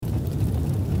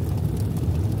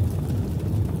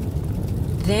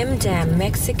Them Damn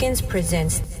Mexicans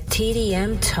presents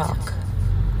TDM Talk.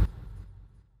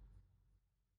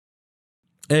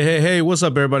 Hey, what's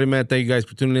up, everybody, man? Thank you guys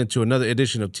for tuning in to another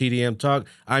edition of TDM Talk.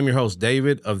 I'm your host,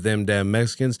 David, of Them Damn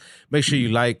Mexicans. Make sure you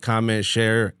like, comment,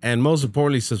 share, and most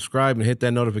importantly, subscribe and hit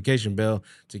that notification bell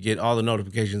to get all the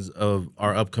notifications of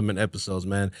our upcoming episodes,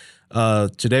 man.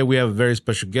 Today, we have a very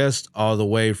special guest all the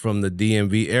way from the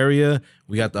DMV area.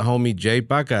 We got the homie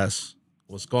J.Pacas.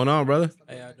 What's going on, brother?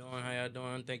 How y'all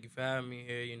doing? Thank you for having me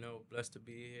here. Blessed to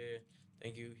be here.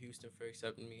 Thank you, Houston, for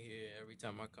accepting me here every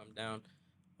time I come down.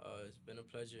 It's been a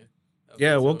pleasure.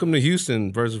 Yeah, welcome to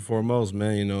Houston, first and foremost,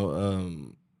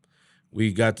 man.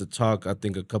 We got to talk, I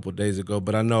think, a couple of days ago,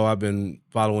 but I know I've been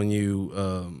following you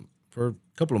for a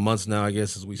couple of months now, I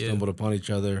guess, as we stumbled upon each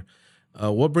other.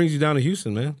 What brings you down to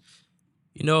Houston, man?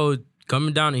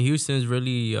 Coming down to Houston is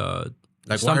really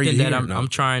something that I'm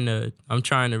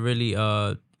trying to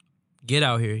really get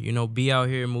out here. Be out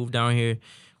here, move down here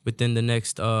within the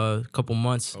next couple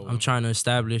months. I'm trying to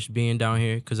establish being down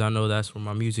here because I know that's where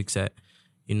my music's at.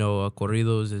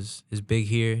 Corridos is big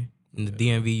here. In the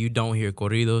DMV, you don't hear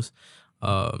corridos.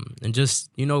 And just,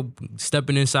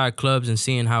 stepping inside clubs and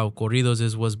seeing how corridos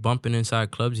is what's bumping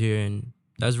inside clubs here. And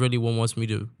that's really what wants me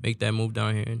to make that move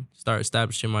down here and start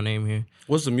establishing my name here.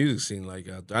 What's the music scene like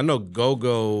out there? I know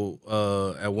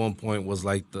go-go at one point was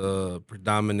like the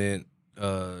predominant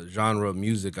genre of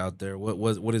music out there.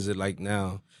 What is it like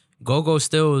now? Go-go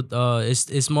still,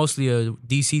 it's mostly a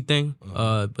DC thing,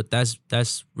 but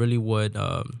that's really what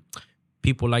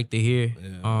people like to hear.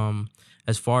 Yeah.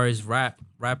 As far as rap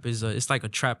is it's like a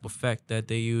trap effect that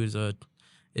they use.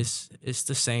 It's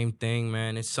the same thing,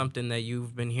 man. It's something that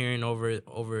you've been hearing over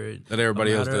that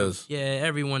everybody else does. Yeah,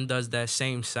 everyone does that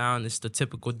same sound. It's the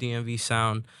typical DMV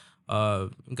sound.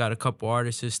 Got a couple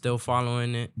artists still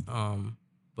following it,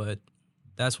 but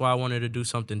that's why I wanted to do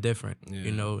something different,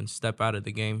 and step out of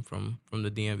the game from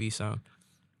the DMV sound.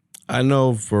 I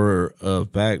know for a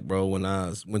fact, bro, when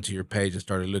I went to your page and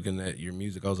started looking at your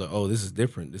music, I was like, oh, this is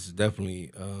different. This is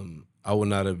definitely, I would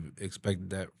not have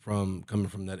expected that coming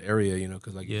from that area,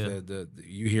 because like you said,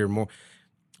 you hear more.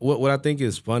 What I think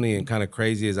is funny and kind of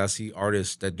crazy is I see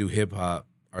artists that do hip hop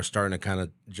are starting to kind of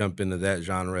jump into that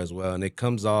genre as well. And it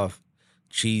comes off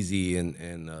cheesy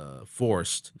and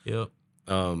forced. Yep.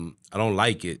 I don't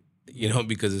like it,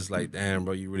 because it's like, damn,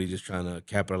 bro, you're really just trying to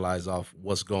capitalize off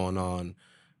what's going on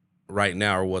right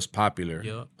now or what's popular.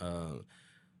 Yeah.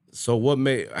 So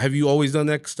have you always done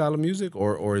that style of music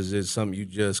or is it something you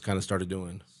just kind of started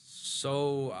doing?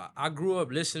 So I grew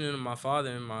up listening to my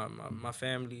father and my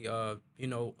family,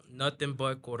 nothing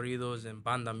but corridos and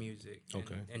banda music.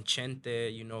 Okay. And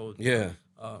chente, Yeah.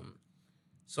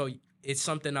 So it's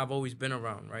something I've always been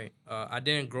around, right? I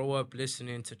didn't grow up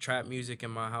listening to trap music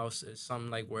in my house. It's something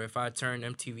like where if I turn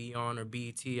MTV on or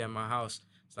BET at my house,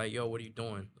 it's like, yo, what are you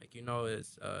doing? Like,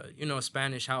 it's,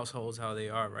 Spanish households, how they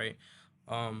are, right?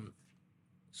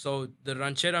 So the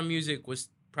ranchera music was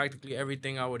practically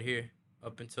everything I would hear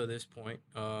up until this point.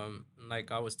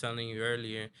 Like I was telling you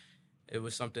earlier, it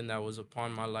was something that was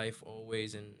upon my life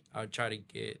always, and I would try to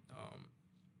get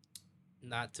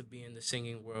not to be in the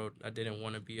singing world. I didn't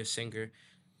want to be a singer,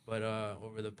 but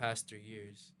over the past 3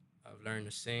 years, I've learned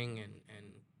to sing and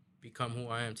become who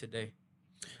I am today.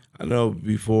 I know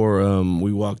before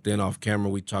we walked in off camera,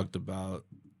 we talked about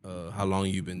how long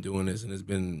you've been doing this, and it's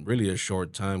been really a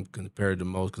short time compared to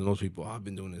most, because most people, I've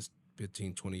been doing this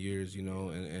 15, 20 years,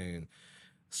 and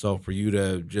so for you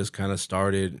to just kind of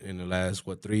started in the last,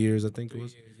 3 years, I think 3 it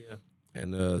was? years, yeah.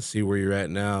 And see where you're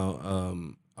at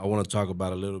now. I want to talk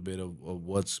about a little bit of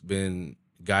what's been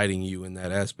guiding you in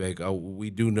that aspect.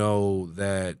 We do know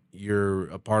that you're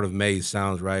a part of Mvze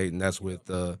Sound, right? And that's with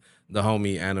the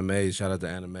homie Animes. Shout out to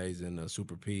Animes and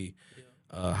Super P.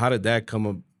 Yeah. How did that come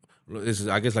up? This is,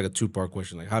 I guess, like a two-part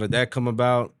question. Like, how did that come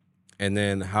about? And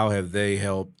then how have they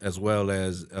helped, as well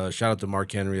as shout out to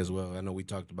Mark Henry as well. I know we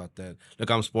talked about that.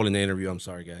 Look, I'm spoiling the interview. I'm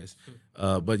sorry, guys.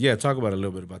 But yeah, talk about a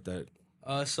little bit about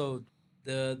that. So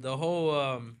the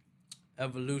whole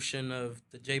evolution of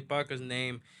the J.Pacas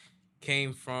name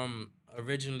came from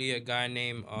originally a guy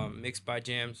named Mixed by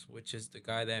Jams, which is the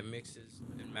guy that mixes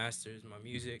and masters my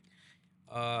music.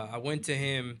 I went to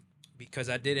him because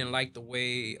I didn't like the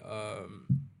way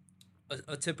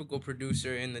a typical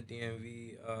producer in the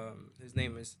DMV. His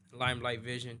name is Limelight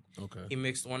Vision. Okay. He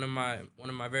mixed one of my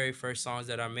very first songs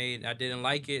that I made. I didn't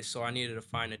like it, so I needed to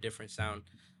find a different sound.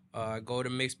 I go to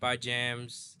Mixed by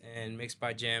Jams, and Mixed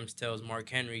by Jams tells Mark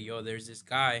Henry, yo, there's this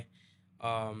guy.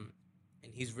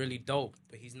 and he's really dope,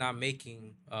 but he's not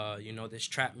making this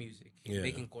trap music. He's Yeah.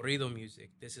 making corrido music.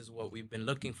 This is what we've been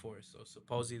looking for. So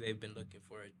supposedly they've been looking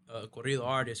for a corrido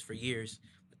artist for years,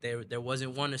 but there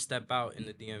wasn't one to step out in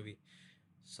the DMV.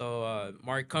 So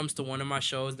Mark comes to one of my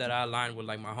shows that I aligned with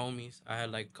like my homies. I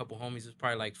had like a couple homies. It's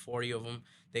probably like 40 of them.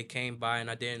 They came by and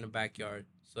I did it in the backyard.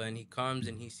 So then he comes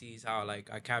and he sees how like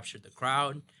I captured the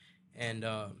crowd, and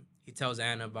he tells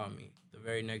Anna about me. The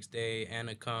very next day,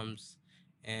 Anna comes,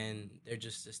 and they're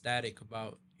just ecstatic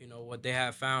about what they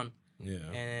have found, Yeah.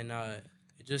 and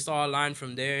it just all aligned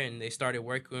from there. And they started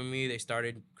working with me. They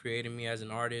started creating me as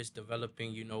an artist,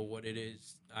 developing what it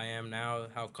is I am now,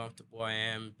 how comfortable I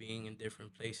am being in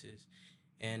different places,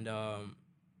 and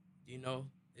you know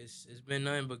it's been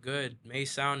nothing but good. Mvze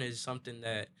Sound is something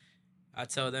that I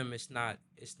tell them it's not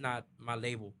my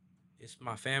label, it's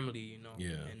my family.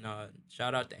 Yeah. And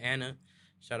shout out to Anna,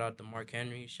 shout out to Mark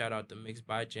Henry, shout out to Mixed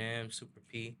by Jam, Super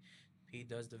P. P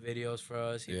does the videos for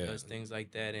us. He Yeah. does things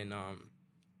like that, and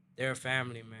they're a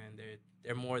family, man.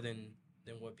 They're more than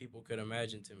what people could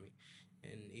imagine to me.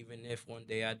 And even if one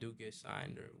day I do get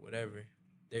signed or whatever,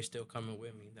 they're still coming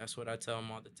with me. That's what I tell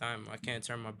them all the time. I can't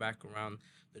turn my back around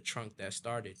the trunk that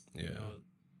started. Yeah.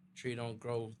 Tree don't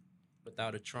grow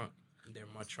without a trunk. They're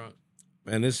my trunk.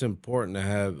 And it's important to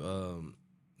have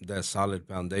that solid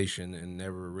foundation and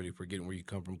never really forgetting where you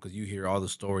come from, because you hear all the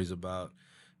stories about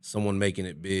someone making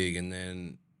it big, and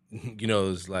then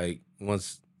it's like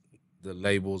once the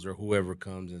labels or whoever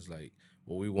comes, it's like,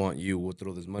 well, we want you, we'll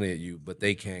throw this money at you, but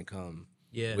they can't come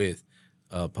Yeah. with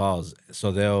pause.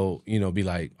 So they'll be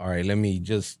like, all right, let me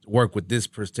just work with this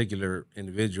particular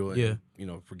individual and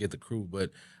Yeah. forget the crew.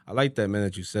 But I like that, man,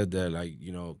 that you said that, like,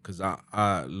 because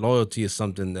I loyalty is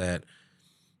something that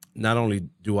not only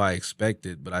do I expect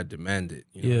it, but I demand it.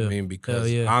 You know what I Yeah. mean? Hell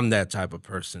Because yeah. I'm that type of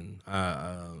person,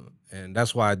 and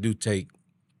that's why I do take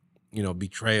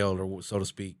betrayal, or so to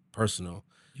speak, personal.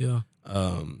 Yeah.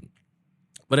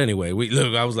 But anyway, we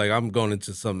look. I was like, I'm going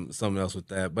into something else with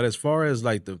that. But as far as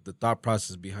like the thought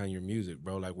process behind your music,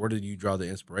 bro, like where did you draw the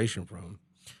inspiration from?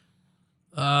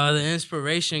 The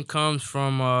inspiration comes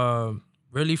from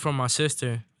really from my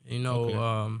sister.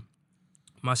 Okay.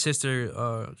 My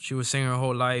sister, she was singing her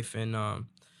whole life, and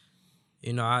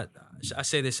I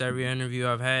say this every interview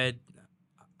I've had.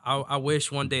 I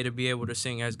wish one day to be able to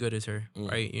sing as good as her,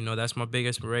 right? That's my big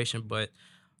inspiration. But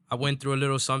I went through a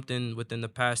little something within the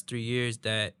past 3 years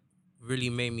that really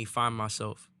made me find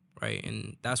myself, right?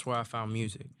 And that's where I found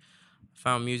music. I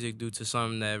found music due to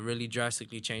something that really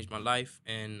drastically changed my life,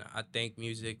 and I thank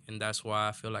music, and that's why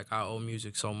I feel like I owe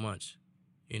music so much,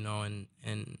 and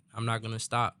I'm not gonna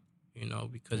stop,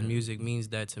 because music means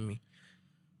that to me.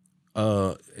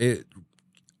 It.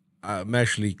 I'm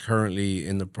actually currently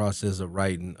in the process of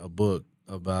writing a book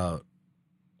about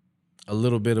a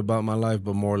little bit about my life,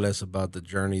 but more or less about the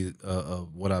journey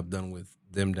of what I've done with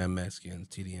them damn Mexicans,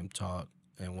 TDM Talk,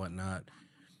 and whatnot.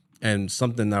 And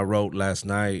something I wrote last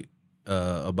night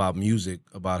about music,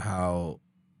 about how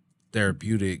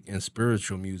therapeutic and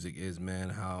spiritual music is, man.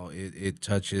 How it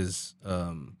touches,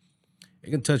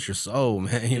 it can touch your soul,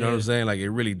 man. You know what I'm Yeah. saying? Like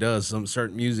it really does. Some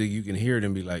certain music you can hear it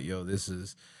and be like, yo, this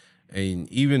is. And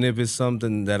even if it's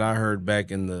something that I heard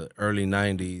back in the early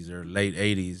 90s or late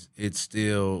 80s, it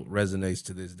still resonates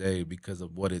to this day because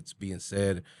of what it's being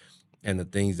said and the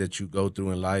things that you go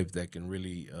through in life that can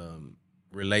really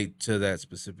relate to that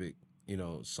specific,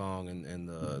 song and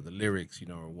the lyrics,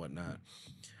 or whatnot.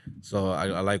 So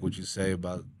I like what you say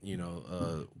about,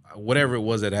 whatever it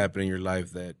was that happened in your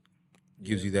life that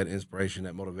gives Yeah. you that inspiration,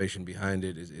 that motivation behind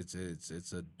it.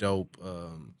 It's a dope.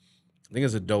 I think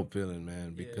it's a dope feeling, man, Yeah,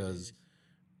 it because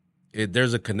is.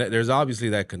 there's a connect. There's obviously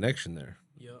that connection there.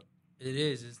 Yep. It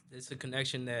is. It's a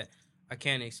connection that I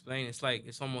can't explain.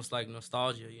 It's almost like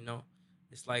nostalgia,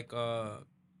 It's like and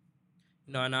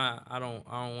I don't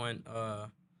want I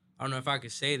don't know if I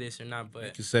could say this or not, You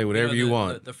but can say whatever you the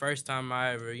want. the first time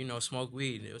I ever, smoked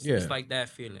weed, Yeah. it's like that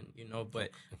feeling.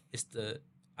 But it's the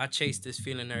I chase this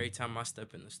feeling every time I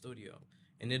step in the studio.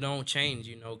 And it don't change,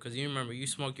 because you remember you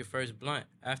smoke your first blunt.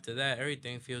 After that,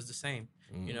 everything feels the same.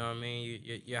 You know what I mean?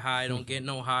 Your high don't get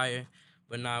no higher.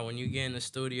 But now when you get in the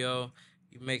studio,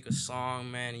 you make a song,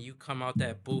 man, and you come out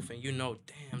that booth and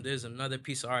damn, there's another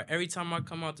piece of art. Every time I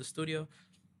come out the studio,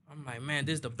 I'm like, man,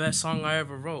 this is the best song I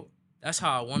ever wrote. That's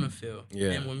how I want to feel.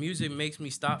 Yeah. And when music makes me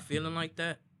stop feeling like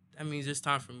that, that means it's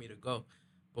time for me to go.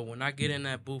 But when I get in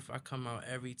that booth, I come out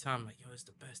every time like, yo, it's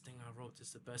the best thing I wrote. This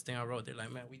is the best thing I wrote. They're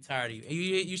like, man, we tired of you. And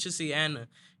you should see Anna.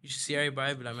 You should see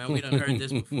everybody. Be like, man, we done heard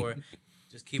this before.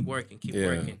 Just keep working, keep Yeah.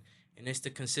 working. And it's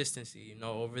the consistency.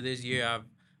 Over this year,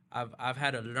 I've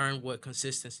had to learn what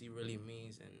consistency really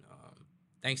means, and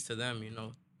thanks to them,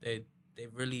 they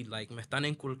really like me están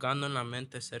inculcando en la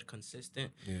mente ser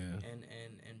consistent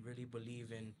and really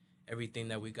believe in everything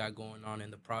that we got going on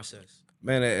in the process.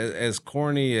 Man, as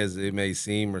corny as it may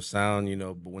seem or sound,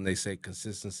 but when they say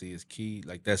consistency is key,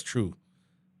 like that's true.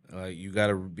 You got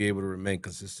to be able to remain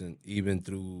consistent even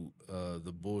through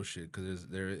the bullshit, because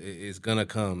it's gonna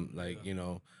come. Like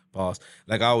pause.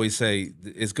 Like I always say,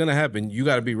 it's gonna happen. You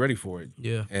got to be ready for it.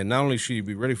 Yeah. And not only should you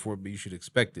be ready for it, but you should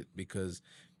expect it, because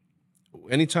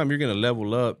anytime you're gonna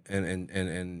level up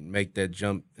and make that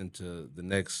jump into the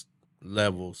next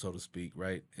level, so to speak,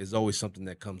 right? There's always something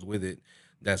that comes with it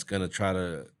that's gonna try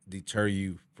to deter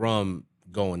you from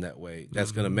going that way.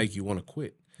 That's gonna make you want to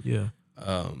quit. Yeah.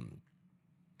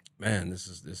 Man, this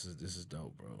is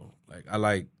dope, bro. Like I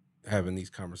like having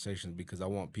these conversations because I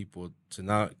want people to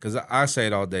not, because I say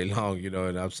it all day long,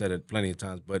 and I've said it plenty of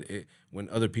times, but when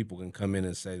other people can come in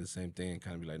and say the same thing and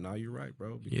kind of be like, "No, you're right,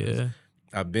 bro," because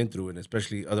I've been through it, and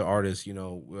especially other artists.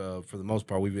 For the most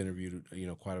part, we've interviewed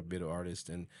quite a bit of artists,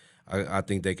 and I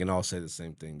think they can all say the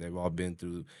same thing. They've all been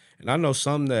through, and I know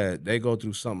some that they go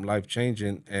through something life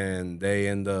changing and they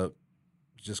end up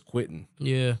just quitting.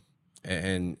 Yeah,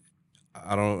 and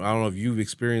I don't know if you've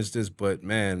experienced this, but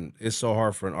man, it's so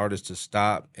hard for an artist to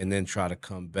stop and then try to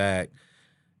come back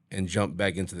and jump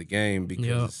back into the game,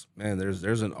 because man,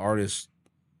 there's an artist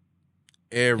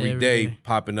every day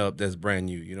popping up that's brand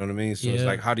new. You know what I mean? So it's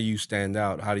like, how do you stand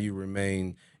out? How do you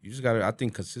remain? You just gotta. I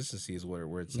think consistency is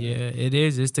where it's at. Yeah, it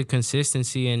is. It's the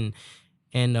consistency and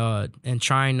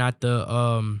trying not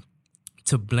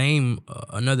to blame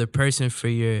another person for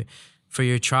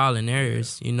your trial and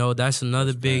errors. That's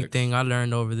another big thing I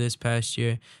learned over this past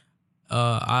year.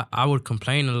 I would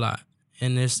complain a lot,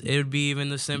 and it would be even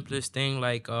the simplest thing,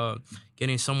 like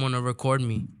getting someone to record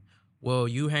me. Well,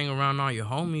 you hang around all your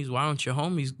homies. Why don't your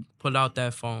homies pull out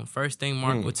that phone? First thing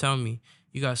Mark would tell me,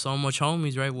 you got so much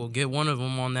homies, right? Well, get one of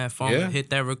them on that phone,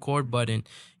 hit that record button,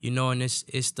 and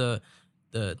it's the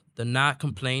not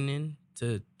complaining,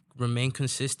 to remain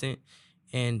consistent,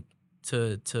 and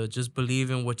to just believe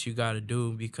in what you got to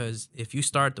do. Because if you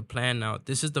start to plan out,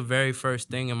 this is the very first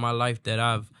thing in my life that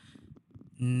I've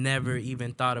never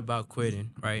even thought about quitting,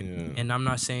 right? Yeah. And I'm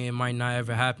not saying it might not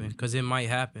ever happen, because it might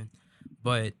happen,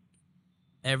 but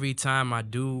every time I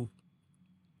do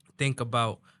think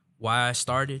about why I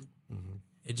started,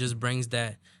 it just brings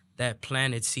that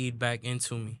planted seed back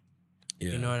into me.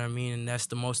 Yeah. You know what I mean? And that's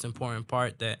the most important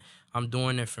part, that I'm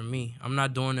doing it for me. I'm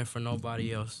not doing it for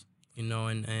nobody else.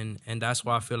 And that's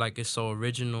why I feel like it's so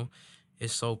original,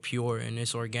 it's so pure, and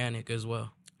it's organic as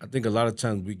well. I think a lot of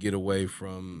times we get away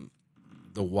from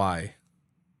the why,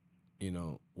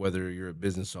 whether you're a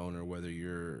business owner, whether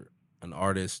you're an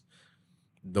artist,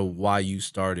 the why you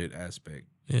started aspect.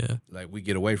 Yeah. Like we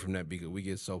get away from that because we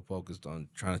get so focused on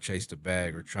trying to chase the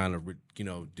bag or trying to,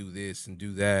 do this and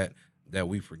do that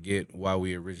we forget why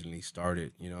we originally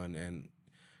started, and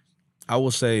I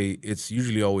will say it's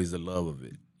usually always the love of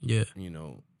it. Yeah.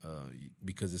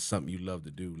 Because it's something you love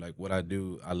to do. Like what I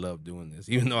do, I love doing this.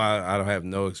 Even though I don't have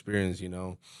no experience,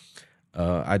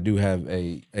 I do have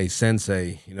a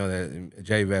sensei, that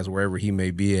J.Pacas, wherever he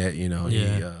may be at,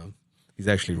 he's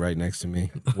actually right next to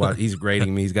me. While he's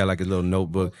grading me, he's got like a little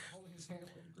notebook.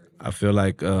 I feel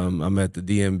like I'm at the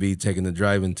DMV taking the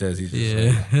driving test. He's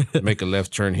just like, make a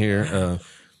left turn here.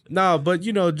 No, but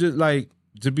just like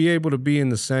to be able to be in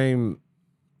the same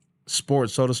sport,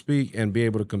 so to speak, and be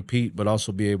able to compete, but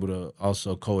also be able to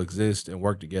also coexist and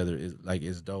work together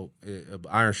is dope.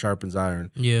 Iron sharpens iron.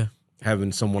 Yeah.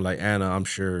 Having someone like Anna, I'm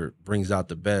sure, brings out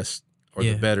the best or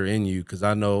the better in you, because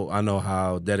I know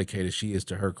how dedicated she is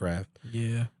to her craft.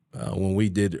 Yeah. When we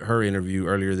did her interview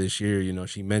earlier this year,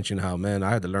 she mentioned how, man, I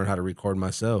had to learn how to record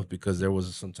myself because there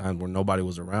was some times where nobody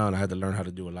was around. I had to learn how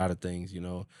to do a lot of things,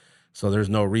 So there's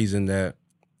no reason that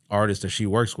artists that she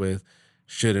works with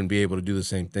shouldn't be able to do the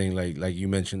same thing. Like you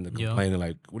mentioned, the complaining,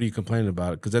 like, what are you complaining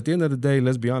about? Because at the end of the day,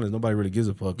 let's be honest, nobody really gives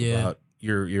a fuck about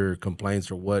your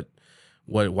complaints or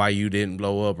why you didn't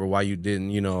blow up or why you didn't,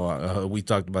 we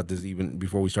talked about this even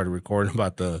before we started recording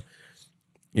about the,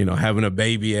 having a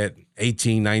baby at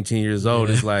 18, 19 years old.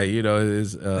 It's like,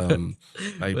 it's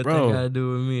like, what bro. What that got to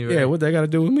do with me, right? Yeah, what that got to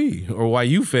do with me? Or why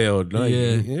you failed. Like,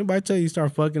 anybody tell you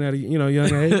start fucking at a,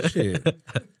 young age? Shit.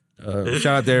 Shout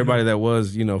out to everybody that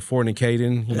was,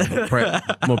 fornicating.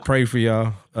 I'm going to pray for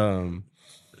y'all.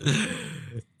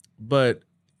 But,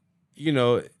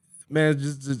 man,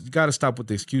 just got to stop with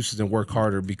the excuses and work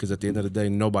harder, because at the end of the day,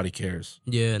 nobody cares.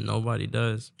 Yeah, nobody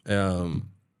does.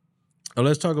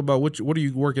 Let's talk about what are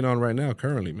you working on right now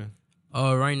currently, man?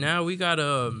 Right now we got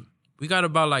we got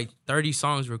about like 30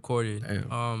 songs recorded.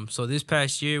 Damn. So this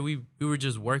past year we were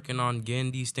just working on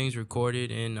getting these things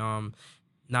recorded and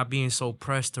not being so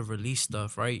pressed to release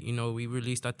stuff, right? You know, we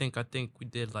released I think we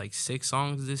did like 6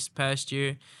 songs this past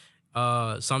year.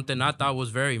 Something I thought was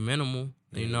very minimal.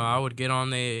 You know, I would get on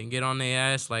their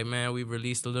ass like, man, we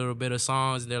released a little bit of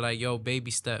songs. They're like, yo, baby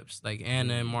steps. Like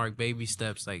Anna and Mark, baby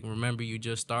steps. Like, remember you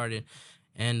just started.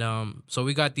 And so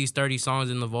we got these 30 songs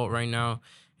in the vault right now.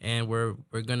 And we're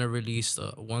gonna release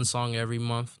 1 song every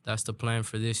month. That's the plan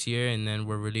for this year. And then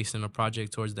we're releasing a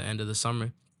project towards the end of the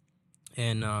summer.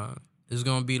 And it's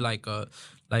gonna be like a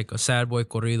Sad Boy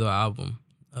Corrido album.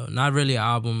 Not really an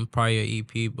album, probably an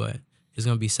EP, but it's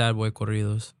gonna be Sad Boy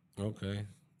Corridos. Okay.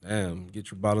 Damn.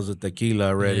 Get your bottles of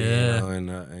tequila ready, Yeah. you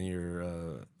know, and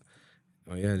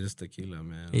your just tequila,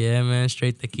 man. Yeah, man,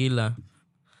 straight tequila.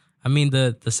 I mean,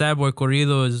 the Sad Boy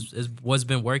Corrido is what's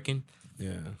been working.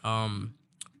 Yeah.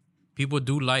 People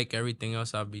do like everything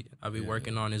else I'll be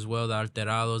working on as well, the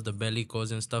alterados, the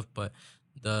bellicos and stuff, but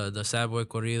the Sad Boy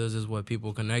Corridos is what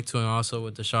people connect to, and also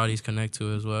what the shawties connect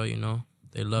to as well, you know.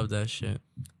 They love that shit.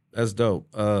 That's dope.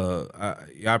 I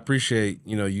appreciate,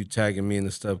 you know, you tagging me in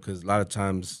the stuff, because a lot of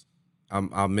times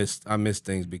I miss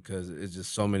things because it's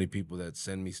just so many people that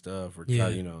send me stuff or try,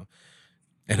 you know,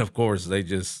 and of course they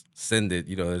just send it,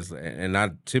 you know, and I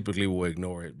typically will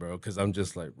ignore it, bro, because I'm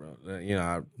just like, bro, you know,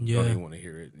 I don't even want to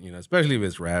hear it, you know, especially if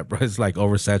it's rap, bro. It's like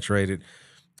oversaturated.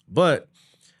 But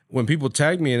when people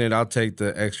tag me in it, I'll take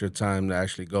the extra time to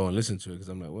actually go and listen to it, because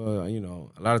I'm like, well, you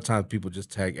know, a lot of times people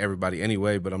just tag everybody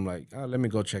anyway, but I'm like, oh, let me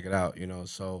go check it out, you know.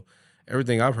 So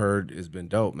everything I've heard has been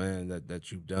dope, man,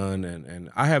 that you've done.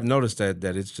 And I have noticed that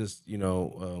it's just, you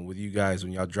know, with you guys,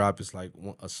 when y'all drop, it's like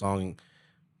a song.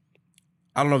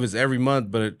 I don't know if it's every month,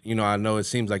 but, you know, I know it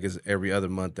seems like it's every other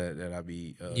month that I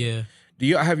be.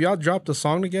 Have y'all dropped a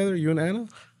song together, you and Anna?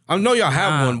 I know y'all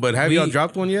have one, but have y'all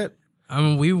dropped one yet? I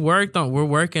mean, we're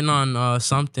working on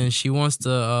something. She wants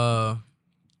to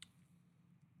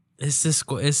it's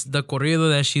the corrido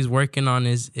that she's working on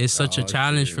is such a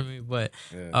challenge for me. But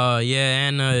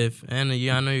Anna, I know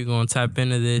you're gonna tap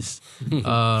into this. She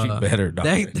better, dog.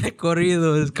 That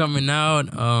corrido is coming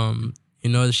out. You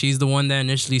know, she's the one that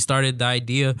initially started the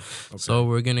idea. So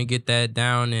we're gonna get that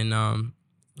down, and I'm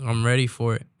ready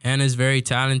for it. Anna's very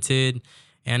talented.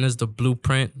 Anna's the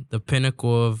blueprint, the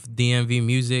pinnacle of DMV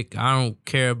music. I don't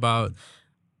care about...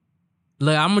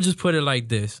 Look, I'm going to just put it like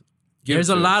this. There's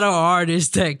a lot of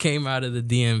artists that came out of the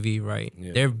DMV, right?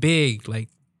 Yeah. They're big. Like,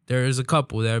 there's a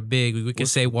couple that are big. We can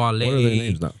say Wale. What are their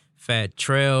names now? Fat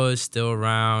Trail is still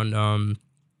around.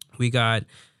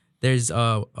 There's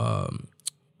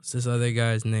what's this other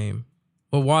guy's name?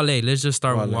 Well, Wale. Let's just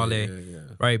start with Wale. Yeah.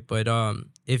 Right, but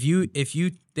if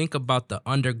you think about the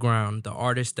underground, the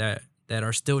artists that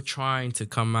are still trying to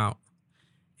come out,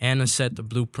 Anna set the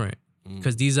blueprint.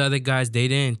 Because these other guys, they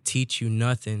didn't teach you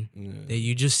nothing.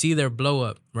 You just see their blow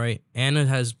up, right? Anna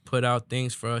has put out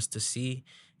things for us to see.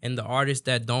 And the artists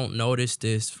that don't notice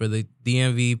this, for the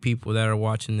DMV people that are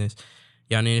watching this,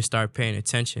 y'all need to start paying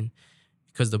attention.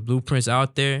 Because the blueprint's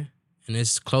out there, and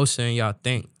it's closer than y'all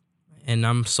think. And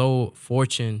I'm so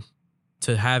fortunate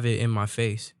to have it in my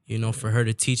face, you know, for her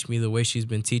to teach me the way she's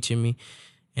been teaching me.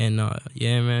 And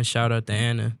man, shout out to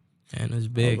Anna. Anna's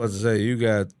big. I was about to say, you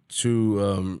got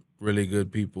two really good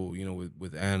people, you know,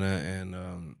 with Anna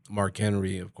and Mark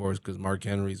Henry, of course, because Mark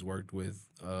Henry's worked with,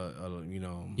 you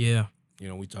know. Yeah. You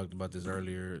know, we talked about this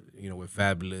earlier, you know, with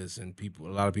Fabulous and a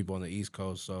lot of people on the East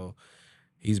Coast. So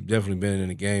he's definitely been in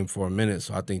the game for a minute.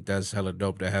 So I think that's hella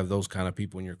dope to have those kind of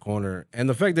people in your corner. And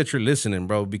the fact that you're listening,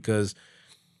 bro, because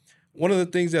one of the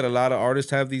things that a lot of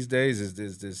artists have these days is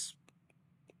this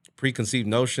preconceived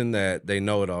notion that they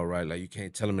know it all, right? Like, you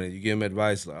can't tell them anything. You give them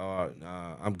advice, like, oh,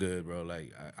 nah, I'm good, bro.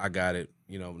 Like, I got it.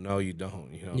 You know, no, you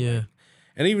don't. You know. Yeah. Like,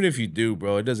 and even if you do,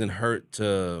 bro, it doesn't hurt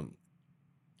to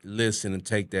listen and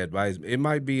take the advice. It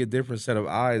might be a different set of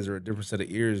eyes or a different set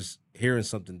of ears hearing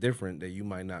something different that you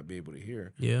might not be able to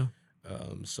hear. Yeah.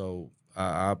 So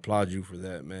I applaud you for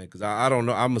that, man. Because I don't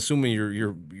know. I'm assuming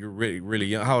you're really, really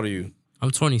young. How old are you? I'm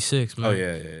 26, man. Oh,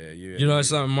 yeah. You know, it's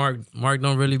something Mark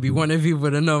don't really be wanting people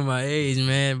to know my age,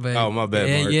 man. But my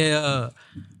bad, Mark. Yeah,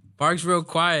 Mark's real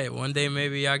quiet. One day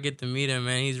maybe y'all get to meet him,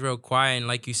 man. He's real quiet. And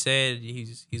like you said,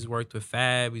 he's worked with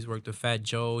Fab. He's worked with Fat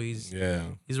Joe. He's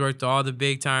worked with all the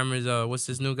big timers. What's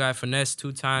this new guy? Finesse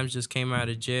 2 times just came out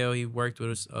of jail. He worked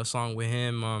with a song with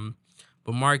him.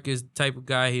 But Mark is the type of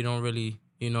guy, he don't really,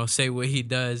 you know, say what he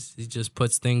does. He just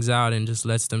puts things out and just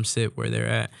lets them sit where they're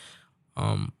at.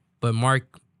 But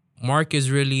Mark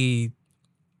is really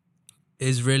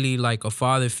like a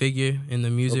father figure in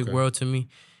the music world to me.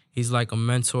 he's like a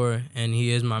mentor, and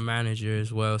he is my manager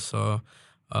as well. So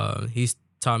he's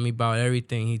taught me about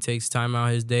everything. He takes time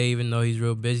out his day, even though he's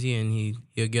real busy, and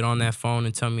he'll get on that phone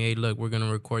and tell me, "Hey, look, we're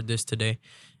gonna record this today,"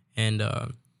 and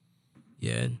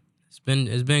yeah, it's been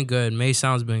good. Mvze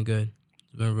Sound's been good.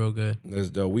 It's been real good. That's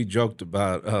dope. We joked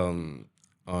about on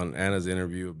Anna's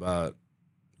interview about,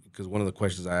 because one of the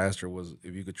questions I asked her was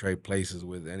if you could trade places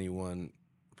with anyone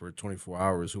for 24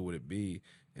 hours, who would it be?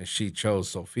 And she chose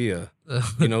Sophia.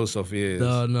 You know who Sophia is?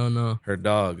 No. Her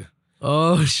dog.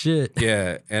 Oh shit.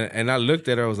 Yeah, and I looked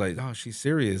at her. I was like, "Oh, she's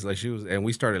serious." Like she was, and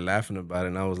we started laughing about it.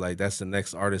 And I was like, "That's the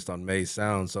next artist on Mvze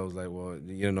Sound." So I was like, "Well,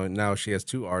 now she has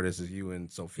two artists, is you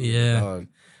and Sophia the dog."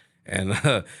 And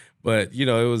but it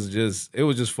was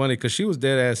just funny because she was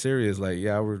dead ass serious. Like,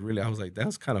 yeah, I was like,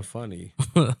 that's kind of funny.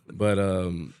 But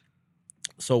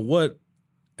so what?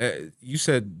 You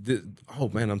said, oh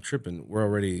man, I'm tripping. We're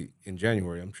already in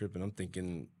January. I'm tripping. I'm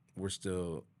thinking we're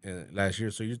still in last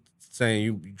year. So you're saying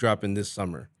you dropping this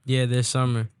summer? Yeah, this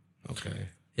summer. Okay.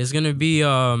 It's gonna be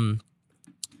a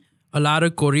lot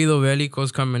of corrido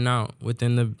bélicos coming out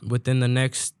within the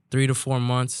next 3 to 4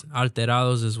 months.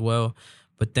 Alterados as well,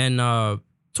 but then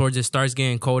towards it starts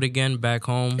getting cold again back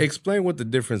home. Explain what the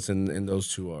difference in those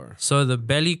two are. So the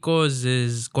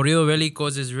corrido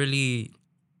bélicos is really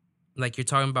like you're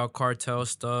talking about cartel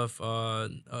stuff,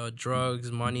 drugs,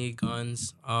 money,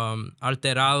 guns.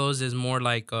 Alterados is more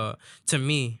like to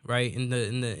me, right? In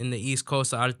the East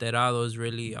Coast, Alterado is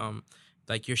really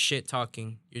like you're shit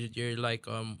talking. You're like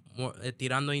more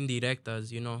tirando indirectas,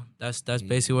 That's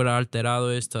basically what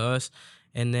Alterado is to us.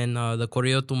 And then the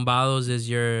corrido tumbados is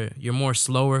your more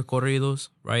slower corridos,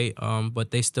 right?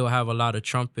 But they still have a lot of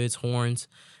trumpets, horns.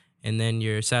 And then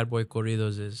your sad boy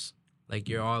corridos is like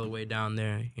you're all the way down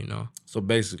there, So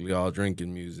basically all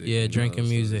drinking music. Yeah, drinking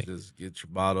music. So just get your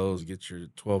bottles, get your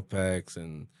 12 packs,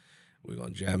 and we're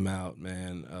going to jam out,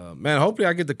 man. Man, hopefully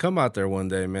I get to come out there one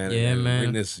day, man. Yeah, and man.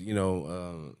 witness,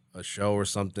 a show or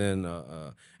something.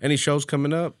 Any shows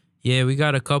coming up? Yeah, we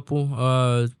got a couple.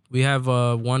 We have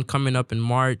one coming up in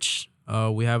March.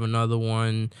 We have another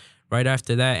one right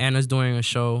after that. Anna's doing a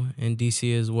show in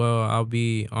DC as well. I'll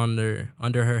be under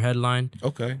her headline.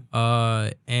 Okay.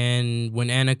 And when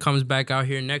Anna comes back out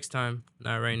here next time,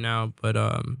 not right now, but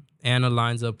Anna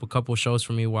lines up a couple shows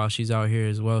for me while she's out here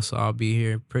as well. So I'll be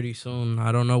here pretty soon.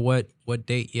 I don't know what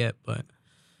date yet, but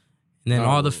and then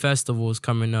all the festivals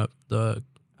coming up. I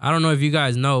don't know if you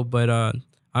guys know, but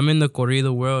I'm in the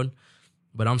corrido world,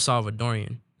 but I'm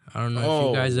Salvadorian. I don't know if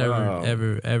you guys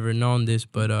ever known this,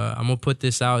 but I'm gonna put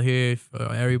this out here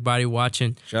for everybody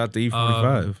watching. Shout out to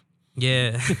E45.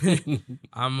 Yeah,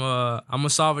 I'm a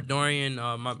Salvadorian.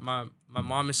 My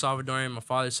mom is Salvadorian. My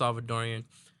father's Salvadorian,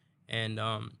 and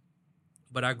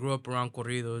but I grew up around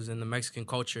corridos and the Mexican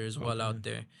culture as well out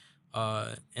there.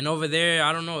 And over there,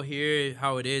 I don't know here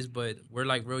how it is, but we're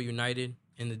like real united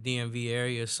in the DMV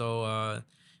area. So I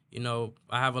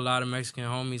have a lot of Mexican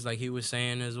homies, like he was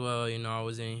saying as well. I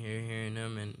was in here hearing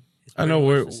them, and it's pretty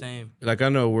much the same. Like I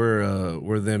know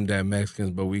we're them damn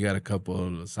Mexicans, but we got a couple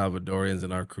of Salvadorians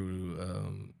in our crew.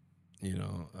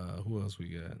 Who else we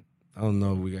got? I don't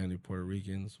know if we got any Puerto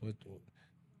Ricans. What?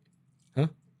 Huh?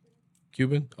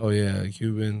 Cuban? Oh yeah,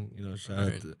 Cuban. Shout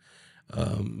out to.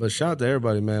 But shout out to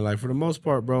everybody, man. Like for the most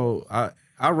part, bro, I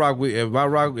rock with.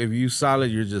 If you solid,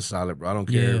 you're just solid, bro. I don't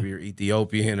care if you're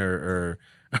Ethiopian or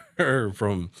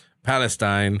from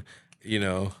Palestine,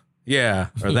 yeah,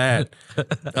 or that.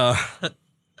 I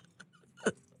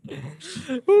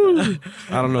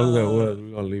don't know who that was.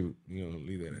 We're gonna leave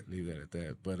that at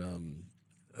that. But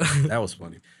that was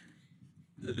funny.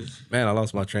 Man, I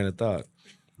lost my train of thought.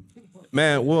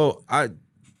 Man, well,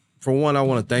 for one, I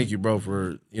want to thank you, bro,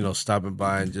 for stopping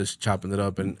by and just chopping it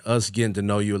up and us getting to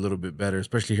know you a little bit better,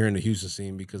 especially here in the Houston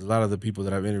scene, because a lot of the people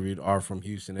that I've interviewed are from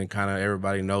Houston and kind of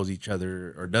everybody knows each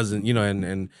other or doesn't,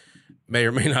 and may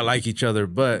or may not like each other.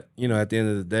 But at the end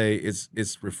of the day,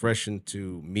 it's refreshing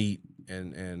to meet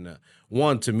and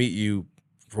one to meet you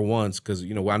for once, because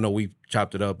I know we've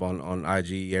chopped it up on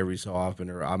IG every so often,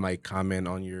 or I might comment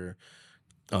on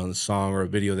a song or a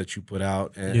video that you put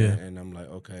out, and I'm like,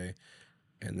 okay.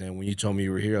 And then when you told me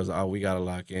you were here, I was like, oh, we got to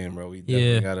lock in, bro. We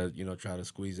definitely got to, try to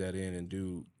squeeze that in and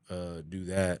do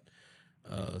that.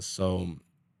 So,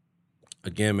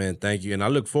 again, man, thank you. And I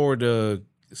look forward to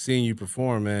seeing you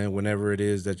perform, man, whenever it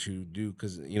is that you do.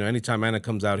 Because, anytime Anna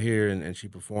comes out here and she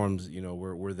performs,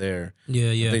 we're there.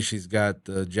 Yeah. I think she's got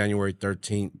January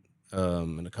 13th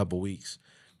in a couple weeks.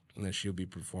 And then she'll be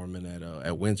performing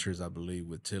at Winters, I believe,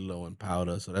 with Tillo and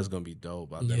Powder. So that's going to be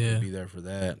dope. I'll definitely be there for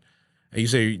that. And you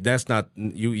say that's not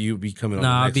you be coming on the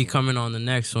next one. I'll be coming on the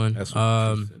next one. That's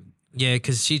what she said. Yeah,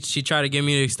 cause she tried to get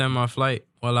me to extend my flight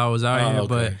while I was out here,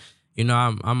 but okay. you know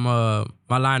I'm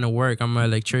my line of work. I'm an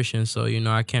electrician, so you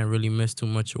know I can't really miss too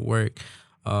much of work.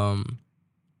 Um,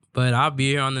 but I'll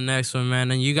be here on the next one,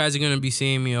 man. And you guys are gonna be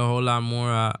seeing me a whole lot more.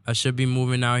 I should be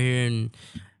moving out here, and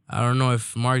I don't know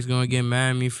if Mark's gonna get mad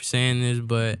at me for saying this,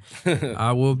 but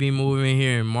I will be moving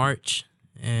here in March.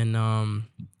 And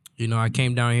you know, I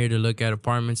came down here to look at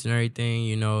apartments and everything,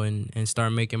 you know, and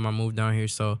start making my move down here.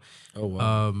 So Oh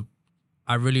wow.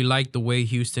 I really like the way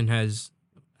Houston has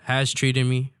treated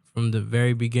me from the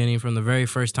very beginning, from the very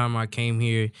first time I came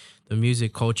here. The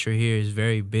music culture here is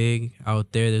very big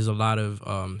out there. There's a lot of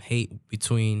hate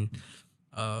between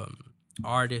um,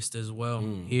 artists as well.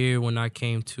 Here, when I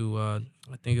came to, I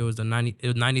think it was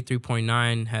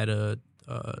 93.9 had a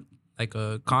like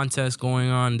a contest going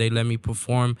on. They let me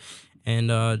perform.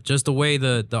 And just the way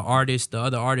the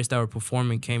other artists that were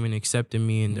performing came and accepted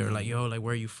me, and they're like, "Yo, like,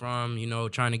 where are you from?" You know,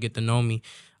 trying to get to know me.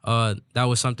 That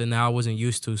was something that I wasn't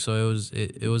used to, so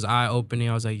it was eye opening.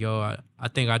 I was like, "Yo, I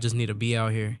think I just need to be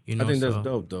out here." You I know, think that's so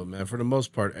dope though, man. For the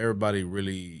most part, everybody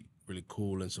really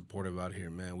cool and supportive out here,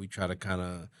 man. We try to kind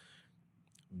of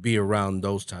be around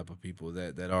those type of people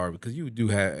that are, because you do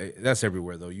have, that's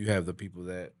everywhere though. You have the people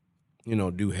that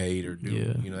do hate or do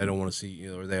yeah, they don't want to see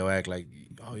or they'll act like,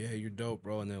 oh yeah, you're dope,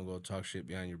 bro, and they'll go talk shit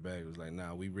behind your back. It was like,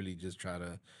 nah, we really just try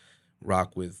to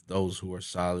rock with those who are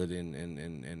solid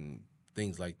and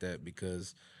things like that,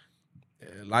 because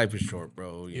life is short,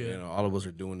 bro. yeah, All of us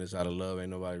are doing this out of love.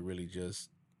 Ain't nobody really just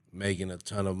making a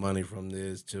ton of money from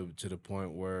this to the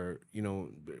point where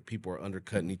people are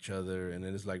undercutting each other, and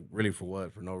then it's like, really, for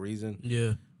what? For no reason.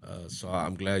 yeah, So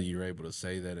I'm glad you're able to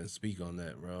say that and speak on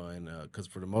that, bro. And because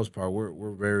for the most part,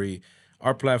 we're very,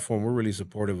 our platform, we're really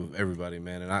supportive of everybody,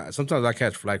 man. And I sometimes I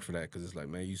catch flack for that, because it's like,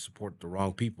 man, you support the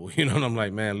wrong people, And I'm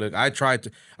like, man, look, I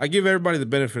give everybody the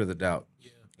benefit of the doubt.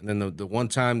 And then the one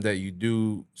time that you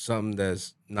do something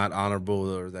that's not honorable,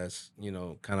 or that's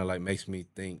kind of like makes me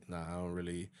think, nah, I don't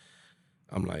really.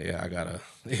 I'm like, yeah, I gotta,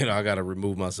 I gotta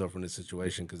remove myself from this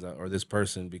situation, or this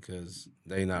person, because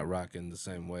they not rocking the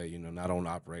same way, and I don't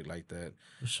operate like that.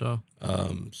 for sure.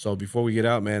 So before we get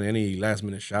out, man, any last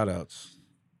minute shout outs?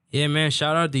 Yeah, man,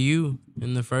 shout out to you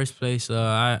in the first place.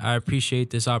 I appreciate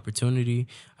this opportunity.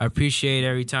 I appreciate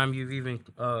every time you've even,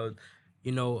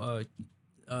 you know,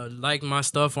 liked my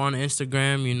stuff on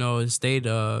Instagram, and stayed.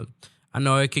 I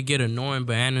know it could get annoying,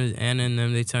 but Anna and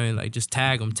them, they tell me, like, just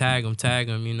tag them,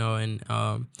 and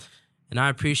I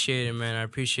appreciate it, man. I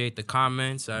appreciate the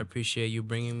comments. I appreciate you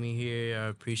bringing me here. I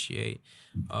appreciate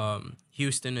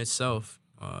Houston itself.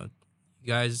 You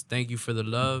guys, thank you for the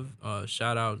love.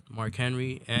 Shout out Mark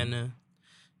Henry, Anna,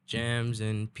 Jams,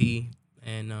 and P.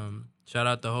 And shout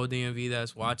out the whole DMV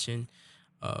that's watching.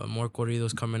 More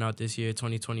corridos coming out this year,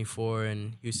 2024,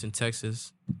 in Houston,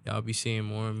 Texas. Y'all be seeing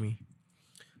more of me.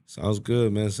 Once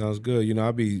good, man. Sounds good.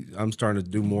 I'm starting to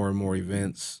do more and more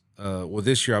events. Well,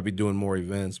 this year I'll be doing more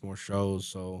events, more shows.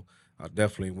 So I'll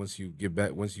definitely, once you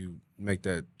make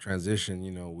that transition,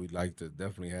 we'd like to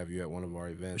definitely have you at one of our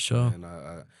events. Sure. And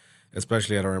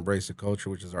especially at our Embrace the Culture,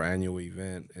 which is our annual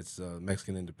event. It's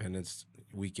Mexican Independence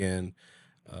Weekend.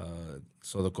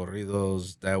 So the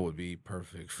corridos, that would be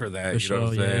perfect for that. For You know what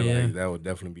I'm sure, saying? yeah. Like, that would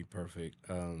definitely be perfect.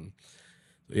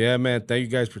 Yeah, man. Thank you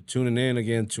guys for tuning in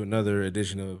again to another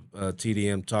edition of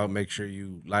TDM Talk. Make sure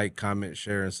you like, comment,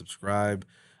 share, and subscribe.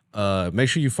 Make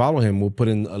sure you follow him. We'll put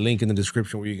in a link in the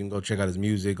description where you can go check out his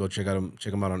music. Go check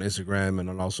him out on Instagram and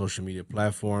on all social media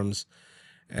platforms.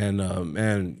 And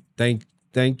man,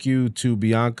 thank you to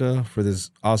Bianca for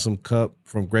this awesome cup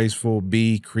from Graceful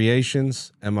B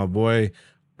Creations, and my boy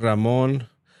Ramon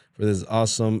for this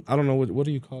awesome. I don't know what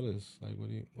do you call this? Like,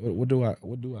 what do I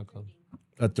call it?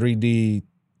 A 3D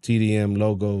TDM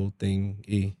logo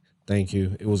thingy. Thank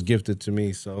you. It was gifted to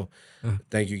me, so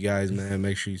thank you guys, man.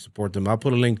 Make sure you support them. I'll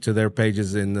put a link to their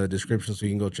pages in the description so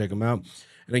you can go check them out.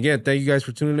 And again, thank you guys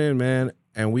for tuning in, man.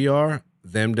 And we are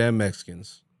Them Damn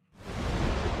Mexicans.